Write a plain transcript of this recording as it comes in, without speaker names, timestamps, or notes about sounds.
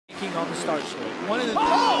braking on the start straight.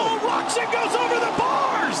 Roczen goes over the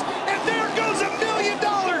bars, and there goes $1 million,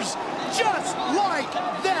 just like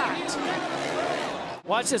that.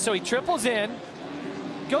 Watch this. So he triples in,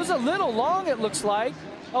 goes a little long, it looks like,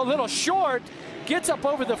 a little short, gets up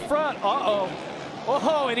over the front. Oh,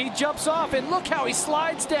 and he jumps off, and look how he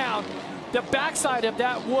slides down the backside of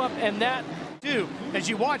that whoop, and that. As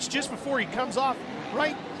you watch just before he comes off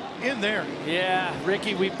right in there. Yeah,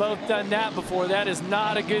 Ricky, we've both done that before. That is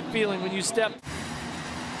not a good feeling when you step.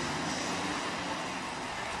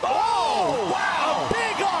 Oh, wow! A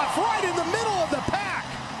big off right in the middle of the pack.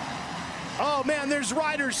 Oh, man, there's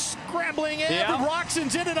riders scrambling in. Yeah.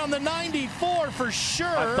 Roczen's in it on the 94 for sure.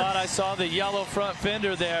 I thought I saw the yellow front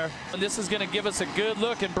fender there. And this is going to give us a good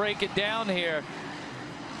look and break it down here.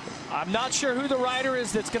 I'm not sure who the rider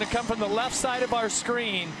is that's going to come from the left side of our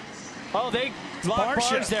screen. Oh, they lock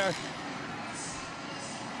bars there.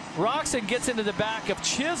 Roczen gets into the back of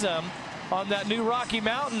Chisholm on that new Rocky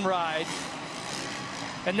Mountain ride.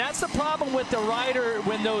 And that's the problem with the rider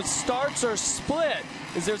when those starts are split.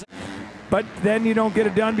 But then you don't get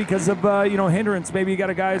it done because of, hindrance. Maybe you got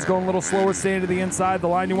a guy who's going a little slower, staying to the inside, the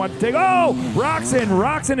line you want to take. Oh,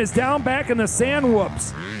 Roczen is down back in the sand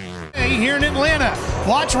whoops. Here in Atlanta,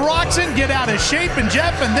 watch Roczen get out of shape and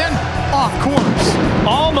then off course.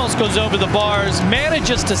 Almost goes over the bars,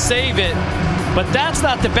 manages to save it, but that's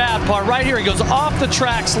not the bad part. Right here, he goes off the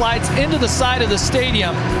track, slides into the side of the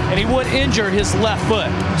stadium, and he would injure his left foot.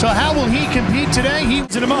 So how will he compete today?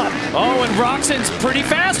 He's him up. Oh, and Roczen's pretty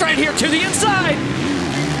fast right here to the inside.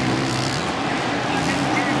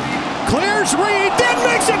 Clears Reed, then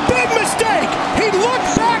makes a big mistake. He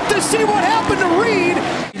looked back to see what happened to Reed.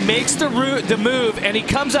 He makes the move, and he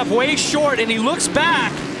comes up way short, and he looks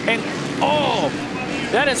back, and oh,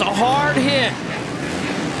 that is a hard hit.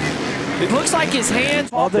 It looks like his hand.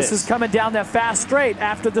 All this is coming down that fast straight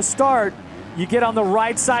after the start. You get on the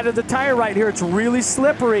right side of the tire right here. It's really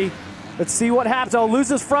slippery. Let's see what happens. Oh,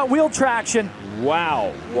 loses front wheel traction.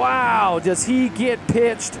 Wow, does he get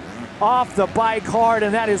pitched off the bike hard,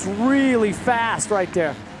 and that is really fast right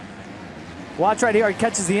there. Watch right here, he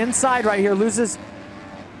catches the inside right here, loses.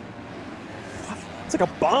 It's like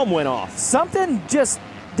a bomb went off. Something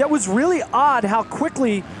that was really odd how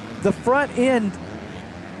quickly the front end.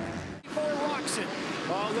 For Roczen.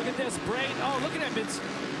 Oh, look at this, Braden. Oh, look at him.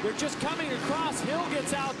 They're just coming across. Hill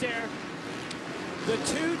gets out there. The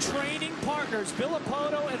two training partners,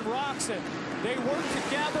 Villapoto and Roczen, they work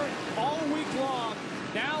together all week long.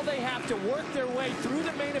 Now they have to work their way through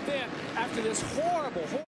the main event after this horrible